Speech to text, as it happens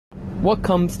what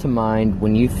comes to mind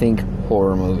when you think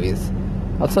horror movies?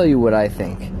 I'll tell you what I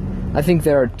think. I think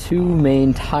there are two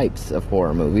main types of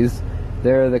horror movies.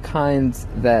 There are the kinds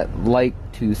that like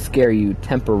to scare you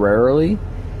temporarily,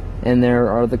 and there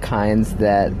are the kinds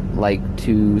that like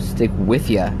to stick with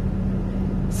you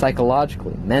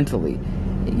psychologically, mentally.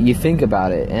 You think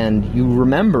about it, and you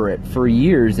remember it for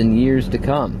years and years to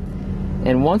come.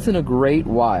 And once in a great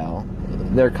while,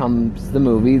 there comes the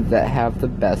movie that have the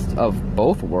best of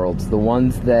both worlds. The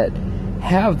ones that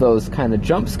have those kind of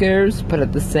jump scares, but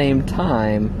at the same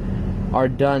time are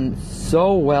done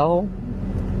so well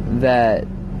that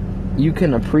you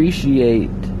can appreciate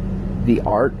the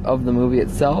art of the movie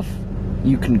itself.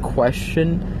 You can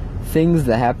question things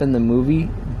that happen in the movie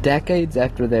decades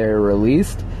after they're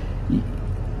released.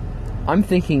 I'm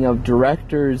thinking of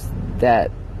directors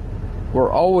that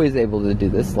were always able to do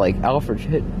this, like Alfred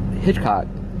Hitchcock.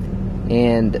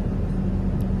 And,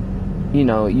 you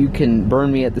know, you can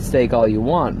burn me at the stake all you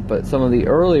want, but some of the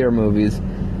earlier movies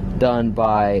done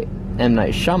by M.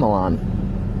 Night Shyamalan,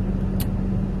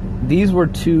 these were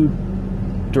two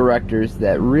directors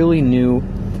that really knew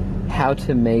how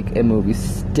to make a movie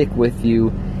stick with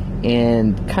you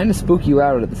and kind of spook you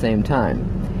out at the same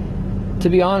time. To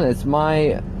be honest,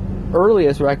 my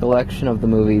earliest recollection of the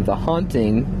movie The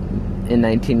Haunting in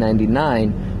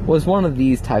 1999 was one of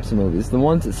these types of movies, the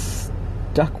ones that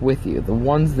stuck with you, the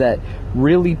ones that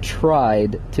really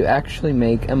tried to actually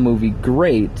make a movie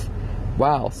great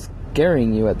while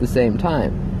scaring you at the same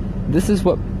time. This is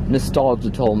what nostalgia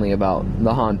told me about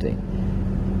The Haunting,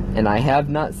 and I have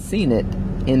not seen it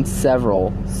in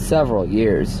several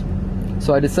years.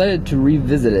 So I decided to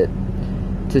revisit it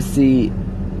to see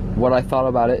what I thought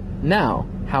about it now,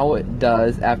 how it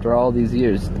does after all these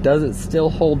years. Does it still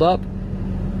hold up,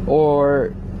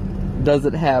 or does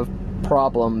it have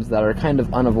problems that are kind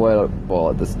of unavoidable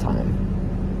at this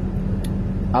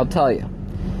time? I'll tell you,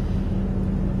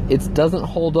 it doesn't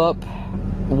hold up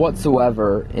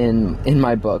whatsoever in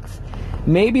my books.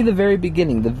 Maybe the very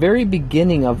beginning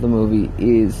of the movie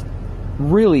is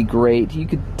really great. You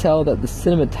could tell that the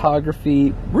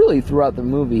cinematography really throughout the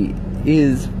movie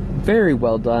is very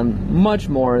well done, much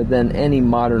more than any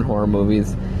modern horror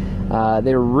movies.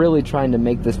 They were really trying to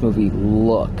make this movie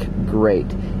look great.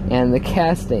 And the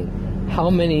casting, how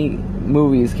many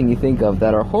movies can you think of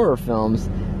that are horror films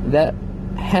that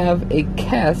have a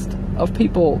cast of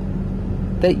people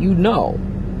that you know?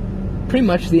 Pretty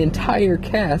much the entire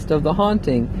cast of The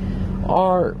Haunting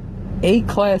are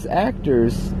A-class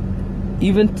actors,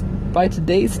 even by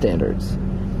today's standards.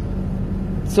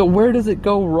 So where does it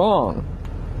go wrong?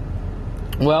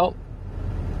 Well,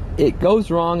 it goes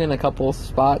wrong in a couple of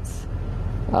spots,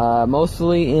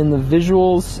 mostly in the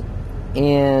visuals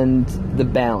and the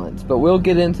balance, but we'll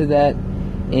get into that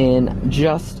in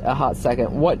just a hot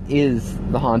second. What is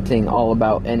The Haunting all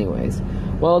about anyways?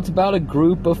 Well, it's about a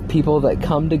group of people that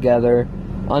come together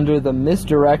under the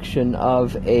misdirection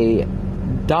of a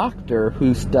doctor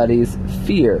who studies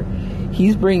fear.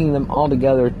 He's bringing them all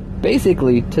together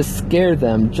basically to scare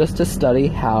them, just to study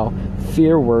how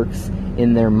fear works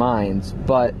in their minds.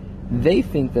 But they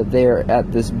think that they're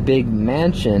at this big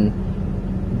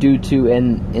mansion due to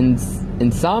an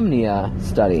insomnia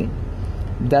study.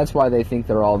 That's why they think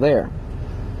they're all there.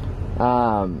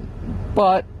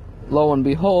 But lo and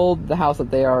behold, the house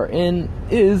that they are in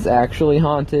is actually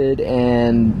haunted,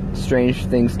 and strange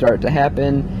things start to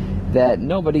happen that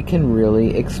nobody can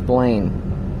really explain.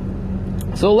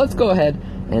 So let's go ahead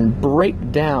and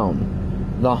break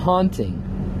down The Haunting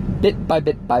bit by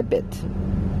bit by bit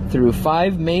through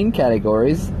 5 main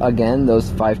categories. Again, those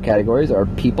 5 categories are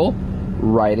people,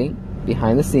 writing,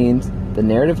 behind the scenes, the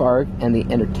narrative arc, and the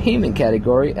entertainment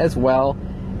category, as well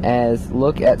as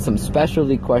look at some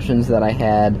specialty questions that I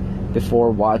had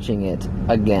before watching it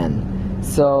again.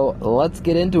 So let's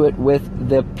get into it with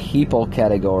the people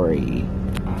category.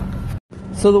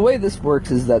 So the way this works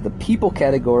is that the people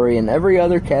category and every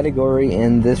other category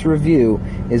in this review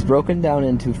is broken down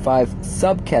into 5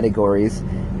 subcategories,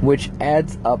 which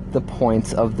adds up the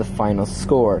points of the final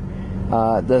score.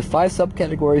 The 5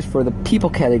 subcategories for the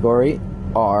people category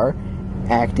are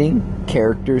acting,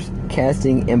 characters,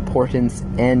 casting, importance,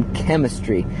 and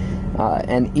chemistry.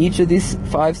 And each of these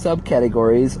 5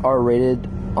 subcategories are rated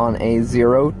on a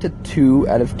 0 to 2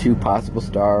 out of 2 possible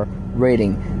star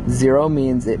rating. 0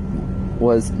 means it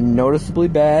was noticeably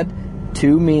bad,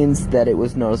 2 means that it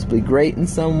was noticeably great in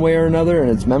some way or another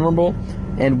and it's memorable,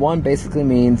 and 1 basically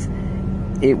means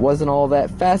it wasn't all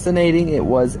that fascinating, it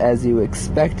was as you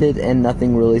expected and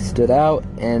nothing really stood out,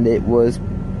 and it was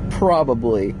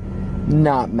probably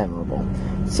not memorable.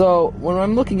 So, when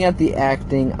I'm looking at the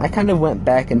acting, I kind of went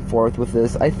back and forth with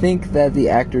this. I think that the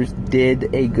actors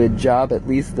did a good job, at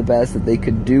least the best that they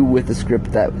could do with the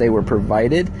script that they were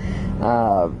provided.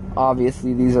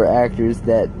 Obviously, these are actors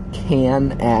that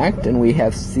can act, and we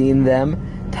have seen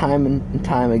them time and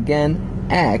time again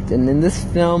act. And in this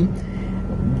film,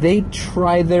 they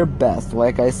try their best,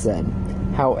 like I said.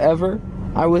 However,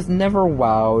 I was never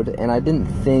wowed, and I didn't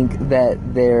think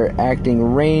that their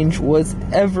acting range was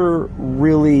ever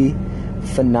really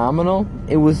phenomenal.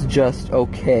 It was just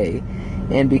okay.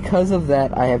 And because of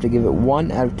that, I have to give it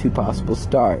 1 out of 2 possible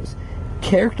stars.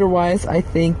 Character-wise, I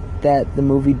think that the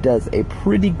movie does a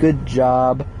pretty good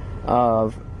job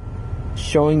of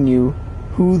showing you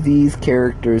who these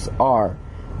characters are.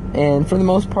 And for the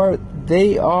most part,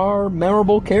 they are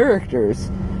memorable characters.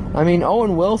 I mean,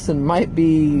 Owen Wilson might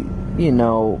be, you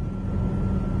know,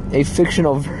 a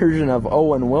fictional version of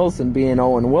Owen Wilson being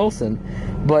Owen Wilson,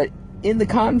 but in the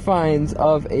confines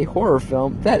of a horror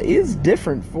film, that is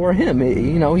different for him.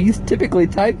 You know, he's typically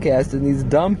typecast in these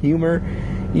dumb humor,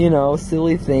 you know,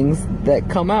 silly things that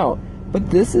come out. But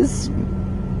this is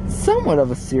somewhat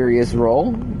of a serious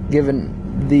role,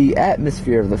 given the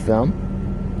atmosphere of the film.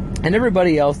 And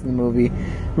everybody else in the movie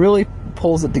really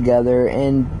pulls it together,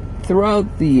 and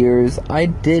throughout the years, I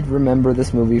did remember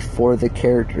this movie for the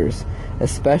characters,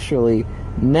 especially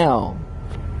Nell,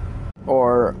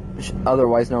 or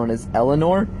otherwise known as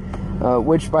Eleanor,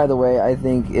 which, by the way, I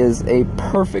think is a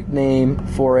perfect name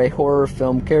for a horror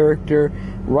film character,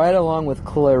 right along with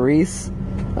Clarice.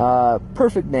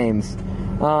 Perfect names.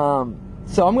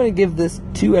 So I'm going to give this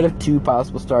 2 out of 2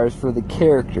 possible stars for the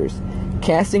characters.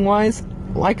 Casting-wise,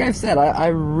 like I've said, I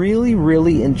really,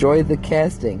 really enjoyed the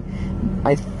casting.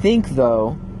 I think,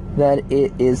 though, that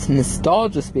it is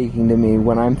nostalgia speaking to me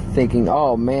when I'm thinking,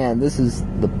 oh man, this is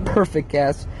the perfect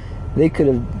cast. They could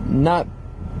have not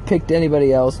picked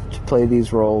anybody else to play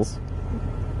these roles.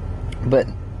 But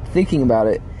thinking about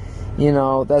it, you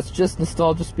know, that's just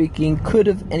nostalgia speaking. Could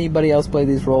have anybody else played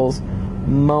these roles?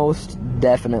 Most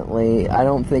definitely. I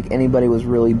don't think anybody was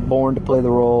really born to play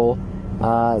the role.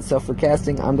 So for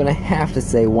casting, I'm going to have to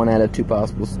say 1 out of 2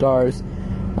 possible stars.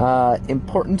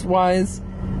 Importance-wise,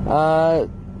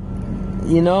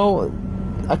 you know,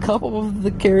 a couple of the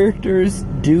characters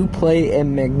do play a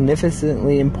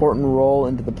magnificently important role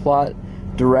into the plot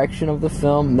direction of the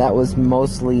film. That was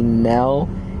mostly Nell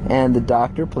and the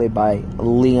Doctor, played by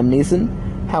Liam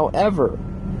Neeson. However,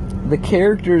 the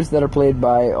characters that are played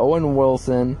by Owen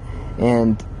Wilson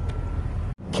and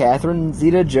Catherine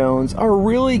Zeta-Jones are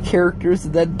really characters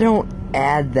that don't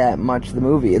add that much to the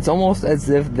movie. It's almost as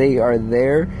if they are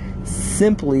there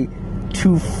simply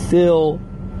to fill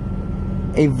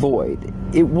a void.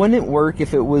 It wouldn't work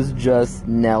if it was just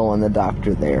Nell and the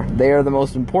Doctor there. They are the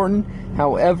most important.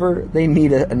 However, they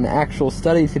need an actual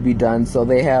study to be done, so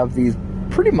they have these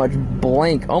pretty much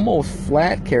blank, almost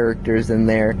flat characters in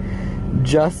there,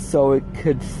 just so it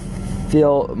could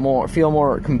feel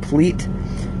more complete.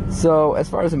 So, as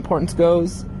far as importance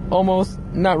goes, almost,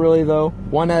 not really though.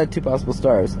 1 out of 2 possible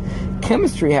stars.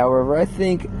 Chemistry, however, I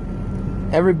think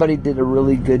everybody did a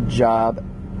really good job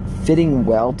fitting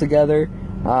well together.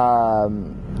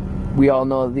 We all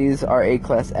know these are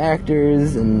A-class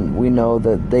actors, and we know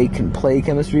that they can play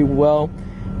chemistry well.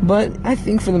 But I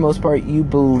think for the most part, you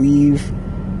believe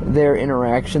their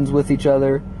interactions with each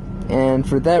other. And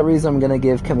for that reason, I'm going to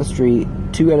give chemistry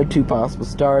 2 out of 2 possible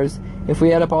stars. If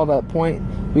we add up all that point,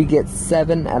 we get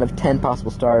 7 out of 10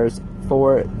 possible stars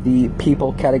for the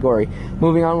people category.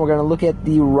 Moving on, we're going to look at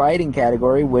the writing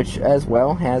category, which as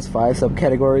well has 5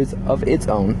 subcategories of its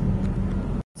own.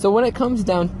 So when it comes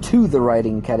down to the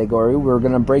writing category, we're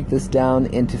going to break this down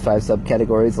into 5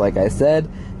 subcategories, like I said.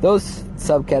 Those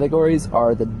subcategories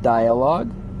are the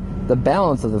dialogue, the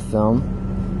balance of the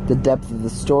film, the depth of the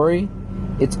story,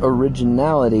 its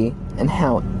originality, and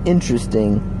how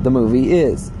interesting the movie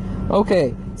is.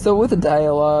 Okay, so with the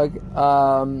dialogue,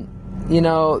 you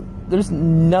know, there's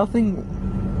nothing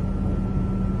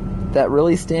that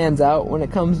really stands out when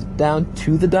it comes down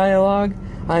to the dialogue.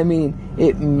 I mean,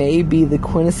 it may be the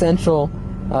quintessential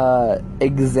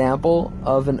example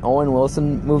of an Owen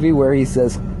Wilson movie where he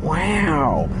says,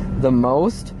 wow, the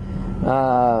most,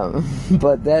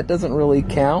 but that doesn't really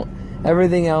count.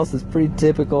 Everything else is pretty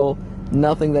typical,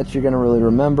 nothing that you're going to really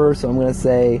remember, so I'm going to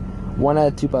say 1 out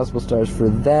of 2 possible stars for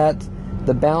that.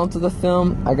 The balance of the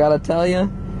film, I gotta tell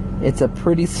you, it's a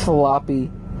pretty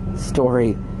sloppy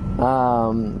story,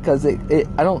 because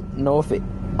I don't know if it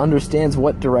understands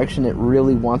what direction it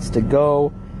really wants to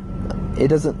go. It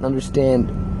doesn't understand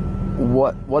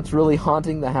what's really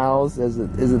haunting the house? Is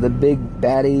it the big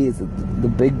baddie? Is it the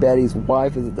big baddie's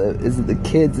wife? Is it the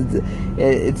kids?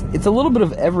 It's a little bit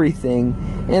of everything.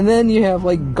 And then you have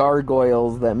like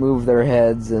gargoyles that move their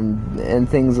heads and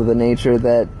things of the nature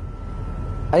that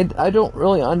I don't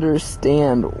really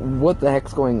understand what the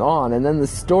heck's going on. And then the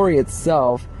story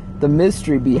itself, the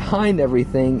mystery behind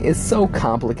everything, is so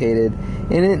complicated,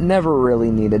 and it never really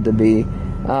needed to be.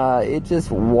 It just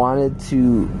wanted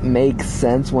to make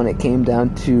sense when it came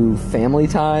down to family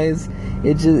ties.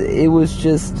 It was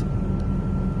just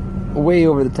way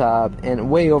over the top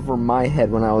and way over my head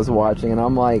when I was watching, and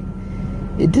I'm like,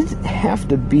 it didn't have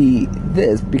to be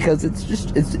this, because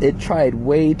it tried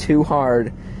way too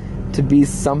hard to be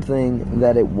something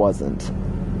that it wasn't.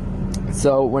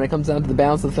 So when it comes down to the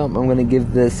balance of the film, I'm going to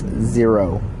give this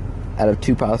 0 out of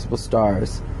 2 possible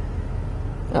stars.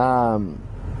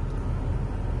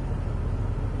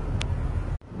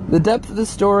 The depth of the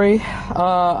story,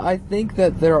 I think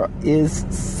that there is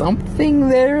something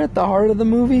there at the heart of the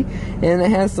movie, and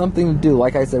it has something to do,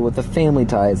 like I said, with the family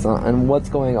ties and what's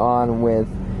going on with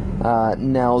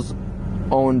Nell's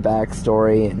own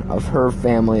backstory and of her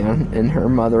family and her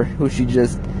mother, who she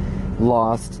just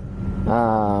lost,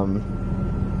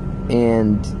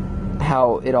 and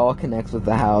how it all connects with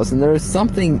the house. And there's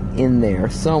something in there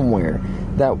somewhere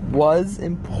that was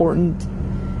important,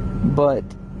 but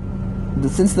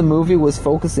since the movie was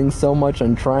focusing so much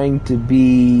on trying to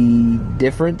be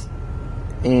different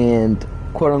and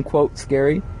quote-unquote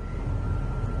scary,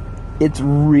 it's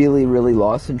really, really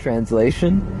lost in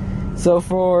translation. So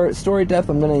for story depth,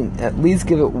 I'm going to at least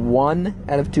give it 1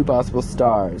 out of 2 possible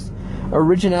stars.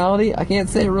 Originality, I can't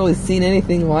say I've really seen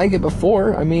anything like it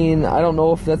before. I mean, I don't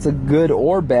know if that's a good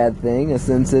or bad thing,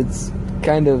 since it's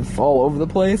kind of all over the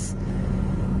place.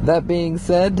 That being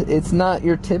said, it's not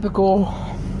your typical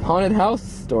haunted house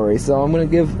story, so I'm going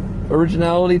to give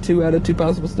originality 2 out of 2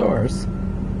 possible stars.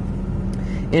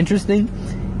 Interesting?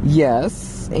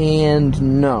 Yes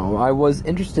and no. I was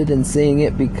interested in seeing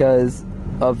it because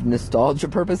of nostalgia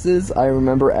purposes. I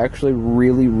remember actually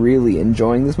really, really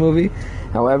enjoying this movie.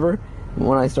 However,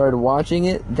 when I started watching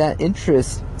it, that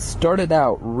interest started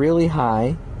out really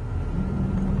high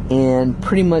and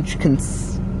pretty much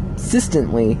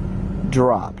consistently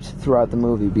dropped throughout the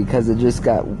movie, because it just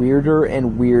got weirder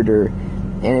and weirder,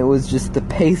 and it was just the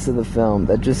pace of the film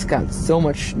that just got so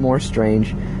much more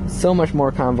strange, so much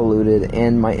more convoluted,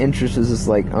 and my interest was just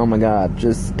like, oh my god,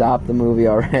 just stop the movie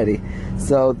already.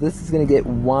 So this is going to get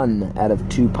 1 out of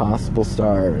 2 possible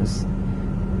stars.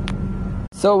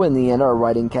 So in the end, our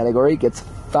writing category gets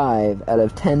 5 out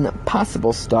of 10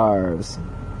 possible stars.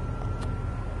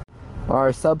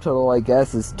 Our subtotal, I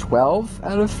guess, is 12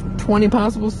 out of 20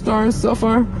 possible stars so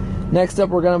far. Next up,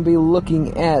 we're going to be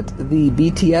looking at the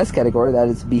BTS category, that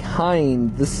is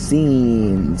behind the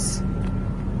scenes.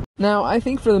 Now, I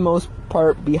think for the most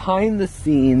part, behind the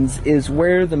scenes is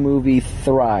where the movie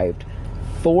thrived,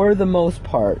 for the most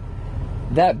part.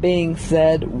 That being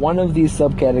said, one of these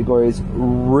subcategories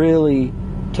really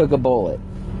took a bullet.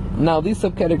 Now, these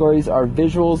subcategories are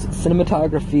visuals,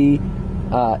 cinematography,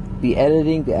 the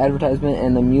editing, the advertisement,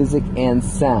 and the music and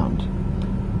sound.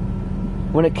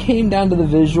 When it came down to the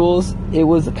visuals, it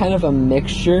was kind of a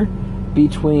mixture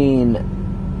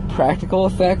between practical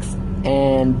effects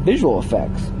and visual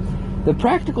effects. The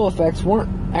practical effects weren't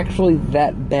actually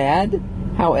that bad.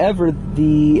 However,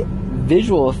 the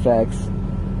visual effects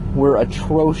were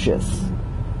atrocious.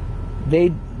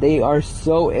 They are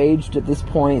so aged at this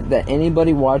point that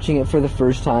anybody watching it for the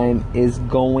first time is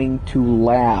going to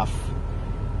laugh.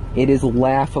 It is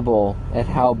laughable at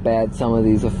how bad some of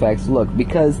these effects look,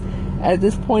 because at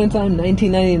this point in time,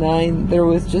 1999,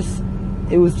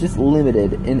 it was just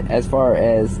limited in as far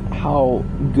as how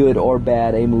good or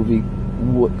bad a movie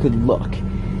could look.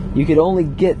 You could only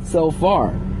get so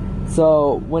far.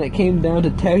 So when it came down to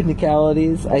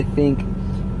technicalities, I think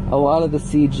a lot of the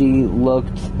CG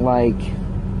looked like,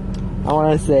 I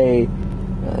want to say,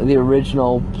 the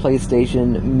original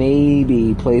PlayStation,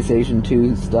 maybe PlayStation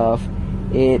 2 stuff.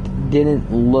 It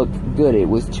didn't look good. It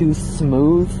was too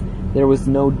smooth. There was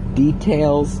no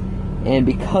details, and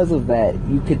because of that,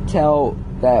 you could tell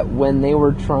that when they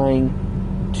were trying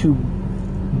to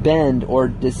bend or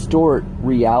distort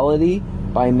reality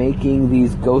by making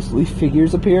these ghostly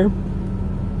figures appear,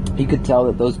 you could tell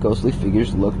that those ghostly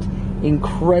figures looked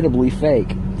incredibly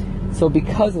fake. So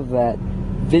because of that,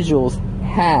 visuals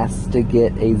has to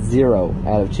get a 0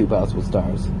 out of 2 possible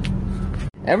stars.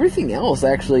 Everything else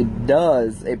actually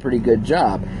does a pretty good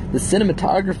job. The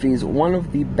cinematography is one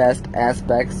of the best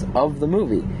aspects of the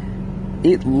movie.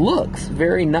 It looks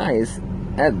very nice,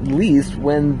 at least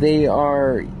when they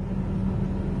are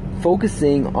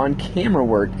focusing on camera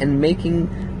work and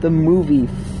making the movie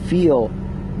feel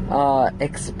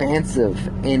expansive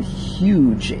and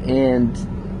huge and,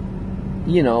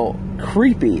 you know,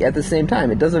 creepy at the same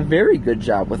time. It does a very good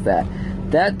job with that.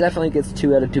 That definitely gets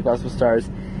 2 out of 2 possible stars.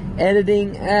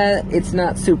 Editing, it's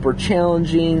not super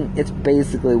challenging. It's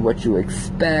basically what you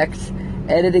expect.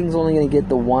 Editing's only going to get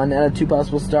the 1 out of 2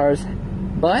 possible stars,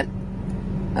 but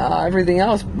everything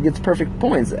else gets perfect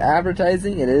points.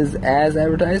 Advertising, it is as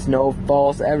advertised, no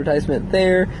false advertisement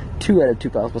there, 2 out of 2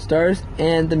 possible stars.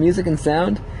 And the music and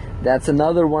sound, that's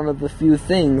another one of the few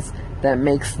things that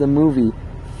makes the movie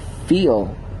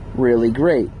feel really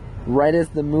great. Right as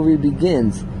the movie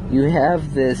begins, you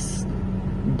have this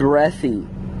breathy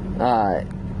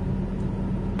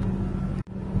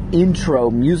intro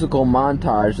musical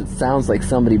montage that sounds like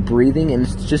somebody breathing, and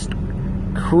it's just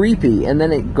creepy. And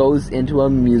then it goes into a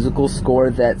musical score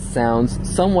that sounds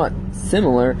somewhat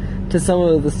similar to some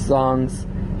of the songs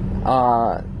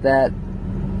that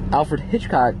Alfred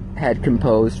Hitchcock had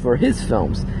composed for his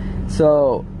films.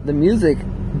 So the music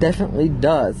definitely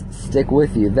does stick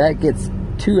with you. That gets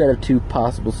 2 out of 2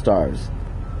 possible stars.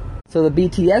 So the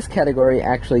BTS category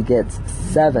actually gets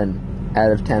 7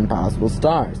 out of 10 possible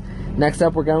stars. Next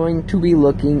up, we're going to be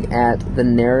looking at the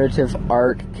narrative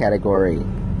arc category.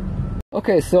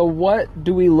 Okay, so what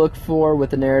do we look for with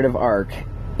the narrative arc?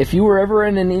 If you were ever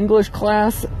in an English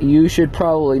class, you should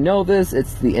probably know this.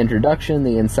 It's the introduction,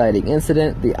 the inciting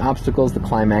incident, the obstacles, the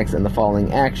climax, and the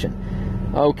following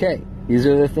action. Okay, these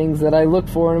are the things that I look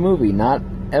for in a movie. Not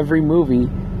every movie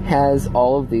has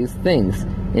all of these things.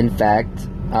 In fact,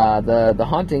 the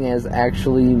Haunting is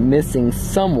actually missing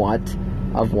somewhat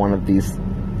of one of these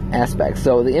aspects.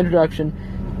 So the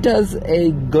introduction does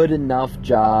a good enough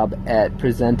job at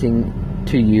presenting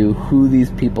to you who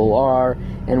these people are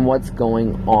and what's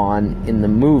going on in the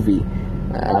movie.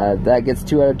 That gets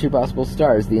 2 out of 2 possible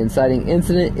stars. The inciting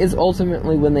incident is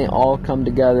ultimately when they all come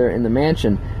together in the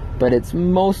mansion, but it's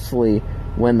mostly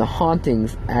when the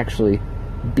hauntings actually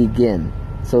begin.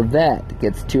 So that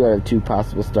gets 2 out of 2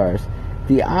 possible stars.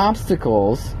 The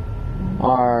obstacles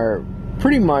are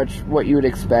pretty much what you would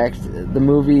expect. The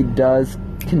movie does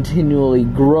continually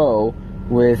grow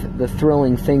with the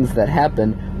thrilling things that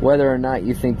happen. Whether or not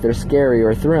you think they're scary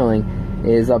or thrilling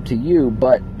is up to you,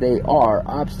 but they are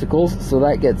obstacles, so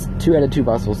that gets 2 out of 2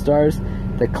 possible stars.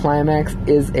 The climax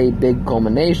is a big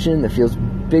culmination that feels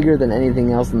bigger than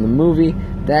anything else in the movie.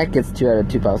 That gets 2 out of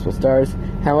 2 possible stars.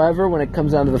 However, when it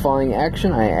comes down to the following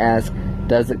action, I ask,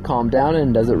 does it calm down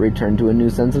and does it return to a new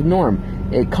sense of norm?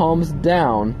 It calms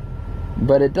down,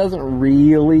 but it doesn't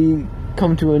really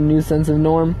come to a new sense of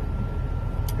norm.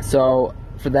 So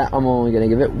for that, I'm only going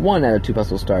to give it 1 out of 2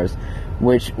 possible stars,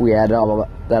 which we add all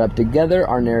that up together.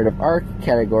 Our narrative arc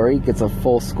category gets a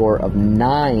full score of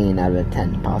 9 out of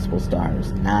 10 possible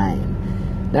stars.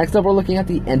 9. Next up, we're looking at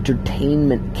the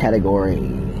entertainment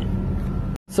category.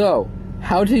 So,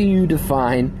 how do you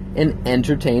define an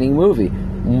entertaining movie?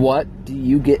 What do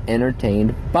you get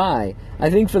entertained by? I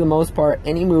think for the most part,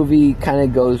 any movie kind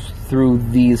of goes through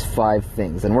these 5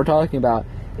 things. And we're talking about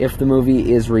if the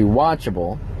movie is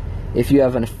rewatchable, if you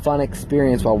have a fun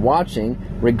experience while watching,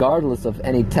 regardless of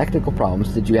any technical problems,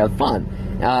 did you have fun?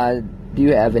 Do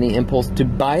you have any impulse to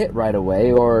buy it right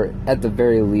away, or at the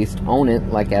very least own it,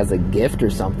 like as a gift or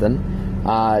something?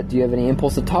 Do you have any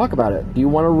impulse to talk about it? Do you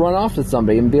want to run off to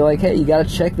somebody and be like, hey, you got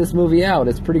to check this movie out,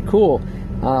 it's pretty cool,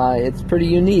 it's pretty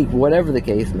unique, whatever the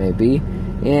case may be,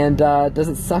 and does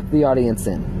it suck the audience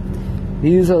in?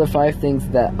 These are the 5 things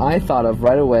that I thought of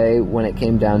right away when it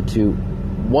came down to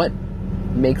what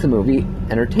makes a movie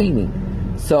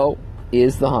entertaining. So,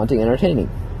 is The Haunting entertaining?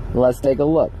 Let's take a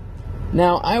look.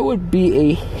 Now, I would be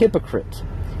a hypocrite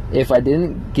if I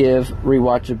didn't give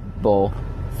rewatchable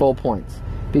full points,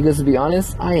 because to be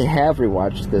honest, I have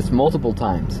rewatched this multiple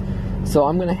times. So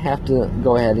I'm going to have to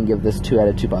go ahead and give this 2 out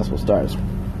of 2 possible stars.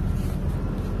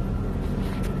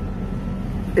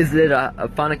 Is it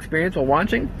a fun experience while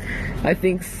watching? I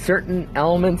think certain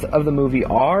elements of the movie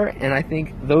are, and I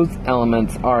think those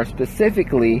elements are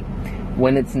specifically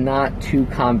when it's not too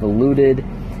convoluted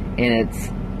and it's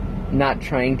not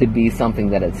trying to be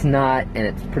something that it's not, and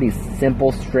it's pretty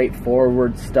simple,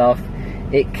 straightforward stuff.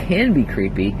 It can be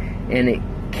creepy and it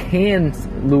can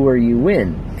lure you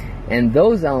in, and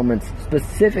those elements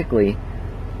specifically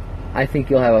I think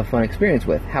you'll have a fun experience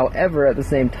with. However, at the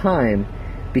same time,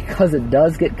 because it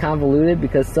does get convoluted,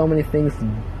 because so many things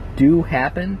do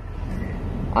happen,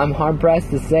 I'm hard-pressed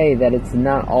to say that it's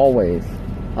not always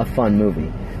a fun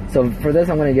movie. So for this,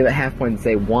 I'm going to give it half point and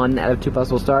say 1 out of 2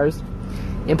 possible stars.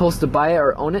 Impulse to buy it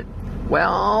or own it?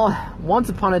 Well, once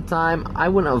upon a time, I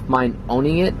wouldn't have mind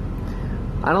owning it,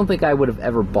 I don't think I would have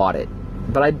ever bought it.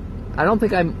 But I don't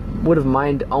think I would have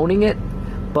minded owning it,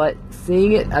 but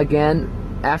seeing it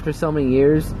again after so many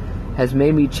years has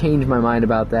made me change my mind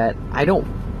about that. I don't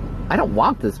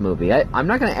want this movie. I'm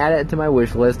not going to add it to my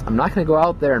wish list. I'm not going to go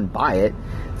out there and buy it.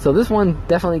 So this one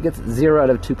definitely gets 0 out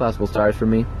of 2 possible stars for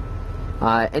me.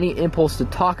 Any impulse to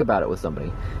talk about it with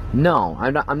somebody? No,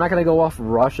 I'm not going to go off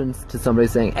Russian to somebody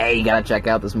saying, hey, you got to check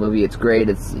out this movie. It's great.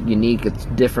 It's unique. It's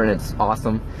different. It's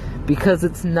awesome. Because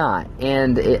it's not.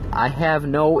 And I have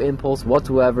no impulse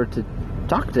whatsoever to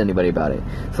talk to anybody about it.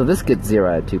 So this gets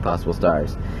 0 out of 2 possible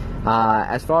stars.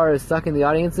 As far as sucking the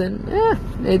audience in,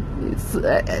 it's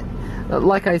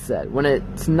like I said, when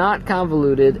it's not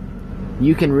convoluted,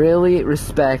 you can really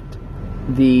respect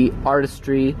the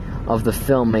artistry of the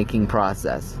filmmaking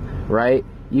process, right?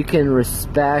 You can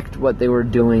respect what they were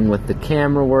doing with the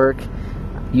camera work.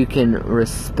 You can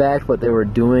respect what they were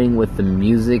doing with the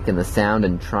music and the sound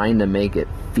and trying to make it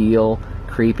feel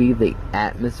creepy. The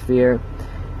atmosphere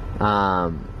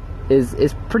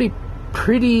is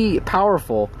pretty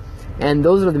powerful, and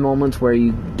those are the moments where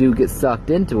you do get sucked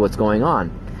into what's going on.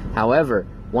 However,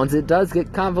 once it does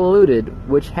get convoluted,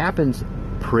 which happens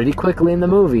pretty quickly in the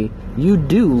movie, you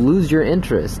do lose your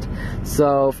interest.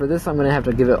 So for this, I'm going to have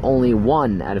to give it only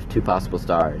 1 out of 2 possible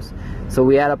stars. So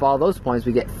we add up all those points,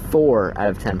 we get 4 out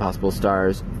of 10 possible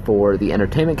stars for the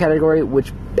entertainment category,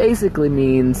 which basically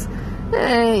means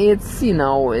it's,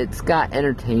 it's got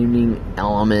entertaining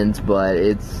elements, but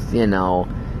it's,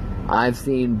 I've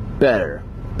seen better,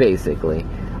 basically.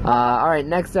 Alright,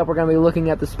 next up we're going to be looking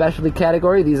at the specialty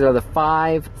category. These are the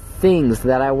 5 things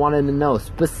that I wanted to know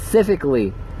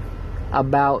specifically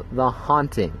about The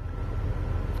Haunting.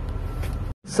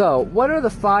 So, what are the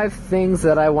 5 things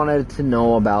that I wanted to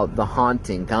know about The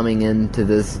Haunting coming into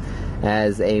this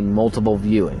as a multiple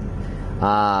viewing?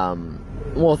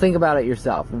 Well, think about it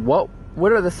yourself. What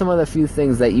are some of the few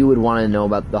things that you would want to know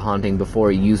about The Haunting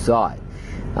before you saw it?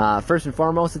 First and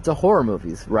foremost, it's a horror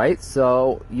movie, right?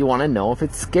 So you want to know if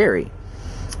it's scary.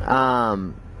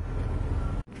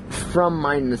 From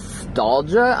my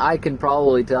nostalgia, I can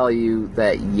probably tell you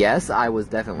that yes, I was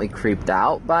definitely creeped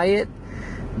out by it,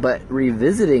 but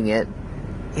revisiting it,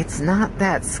 it's not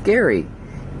that scary.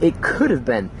 It could have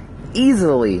been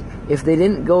easily if they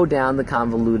didn't go down the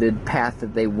convoluted path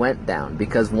that they went down,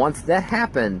 because once that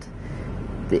happened,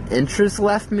 the interest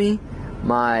left me,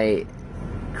 my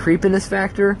creepiness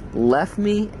factor left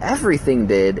me, everything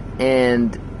did,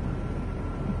 and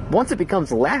once it becomes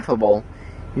laughable,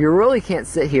 you really can't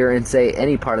sit here and say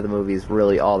any part of the movie is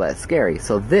really all that scary.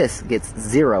 So this gets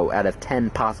 0 out of 10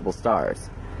 possible stars.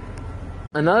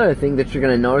 Another thing that you're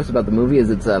going to notice about the movie is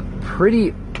it's a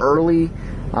pretty early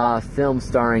film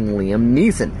starring Liam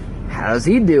Neeson. How does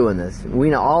he do in this?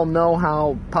 We all know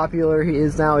how popular he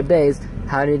is nowadays.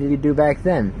 How did he do back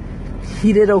then?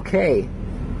 He did okay.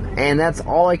 And that's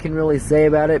all I can really say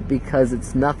about it, because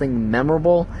it's nothing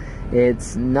memorable.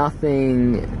 It's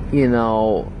nothing,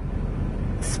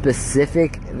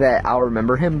 specific that I'll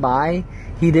remember him by.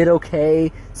 He did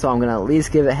okay, so I'm going to at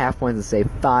least give it half points and say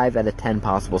 5 out of 10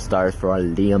 possible stars for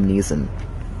Liam Neeson.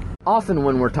 Often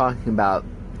when we're talking about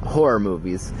horror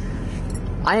movies,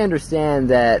 I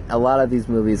understand that a lot of these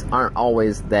movies aren't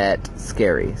always that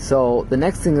scary. So the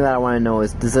next thing that I want to know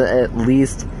is, does it at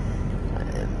least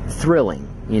thrilling?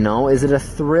 Is it a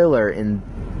thriller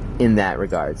in that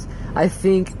regards? I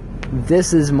think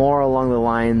this is more along the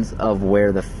lines of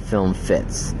where the film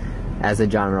fits as a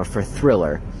genre for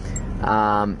thriller.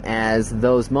 As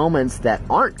those moments that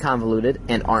aren't convoluted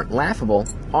and aren't laughable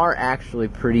are actually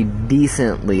pretty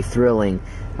decently thrilling,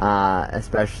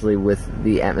 especially with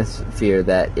the atmosphere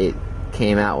that it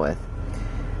came out with.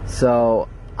 So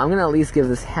I'm going to at least give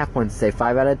this half point to say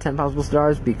 5 out of 10 possible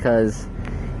stars, because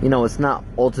it's not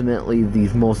ultimately the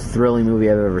most thrilling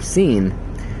movie I've ever seen,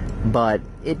 but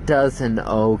it does an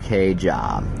okay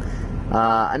job.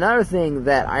 Another thing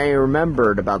that I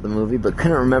remembered about the movie but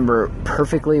couldn't remember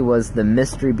perfectly was the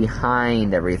mystery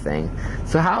behind everything.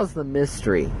 So how's the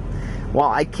mystery? Well,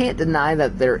 I can't deny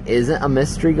that there isn't a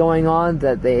mystery going on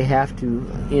that they have to,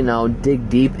 dig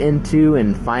deep into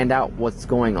and find out what's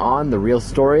going on, the real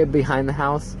story behind the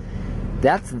house.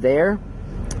 That's there,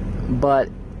 but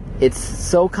it's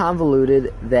so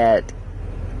convoluted that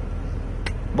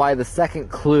by the second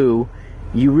clue,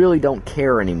 you really don't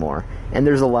care anymore. And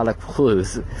there's a lot of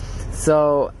clues.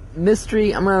 So,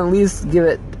 mystery, I'm going to at least give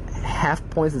it half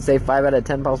points and say 5 out of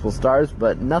 10 possible stars,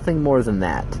 but nothing more than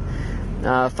that.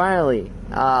 Finally,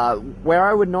 where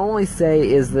I would normally say,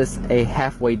 is this a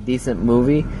halfway decent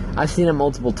movie? I've seen it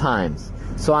multiple times.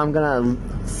 So I'm going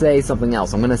to say something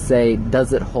else. I'm going to say,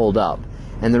 does it hold up?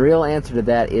 And the real answer to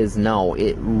that is no,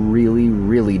 it really,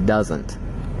 really doesn't.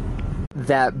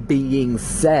 That being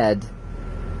said,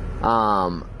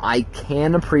 I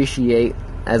can appreciate,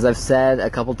 as I've said a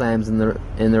couple times in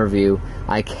the review,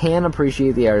 I can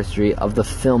appreciate the artistry of the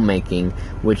filmmaking,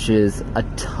 which is a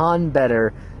ton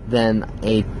better than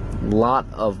a lot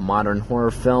of modern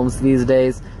horror films these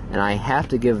days, and I have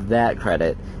to give that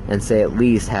credit and say at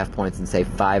least half points and say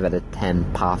 5 out of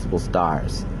 10 possible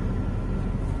stars.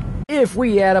 If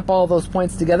we add up all those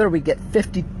points together, we get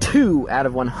 52 out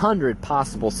of 100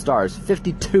 possible stars.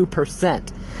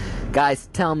 52%. Guys,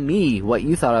 tell me what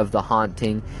you thought of The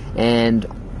Haunting, and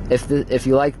if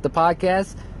you like the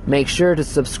podcast, make sure to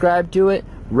subscribe to it,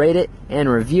 rate it, and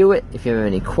review it. If you have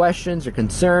any questions or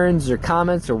concerns or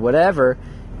comments or whatever,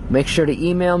 make sure to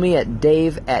email me at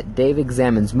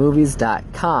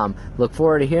dave@daveexaminesmovies.com. Look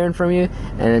forward to hearing from you,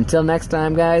 and until next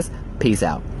time, guys, peace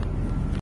out.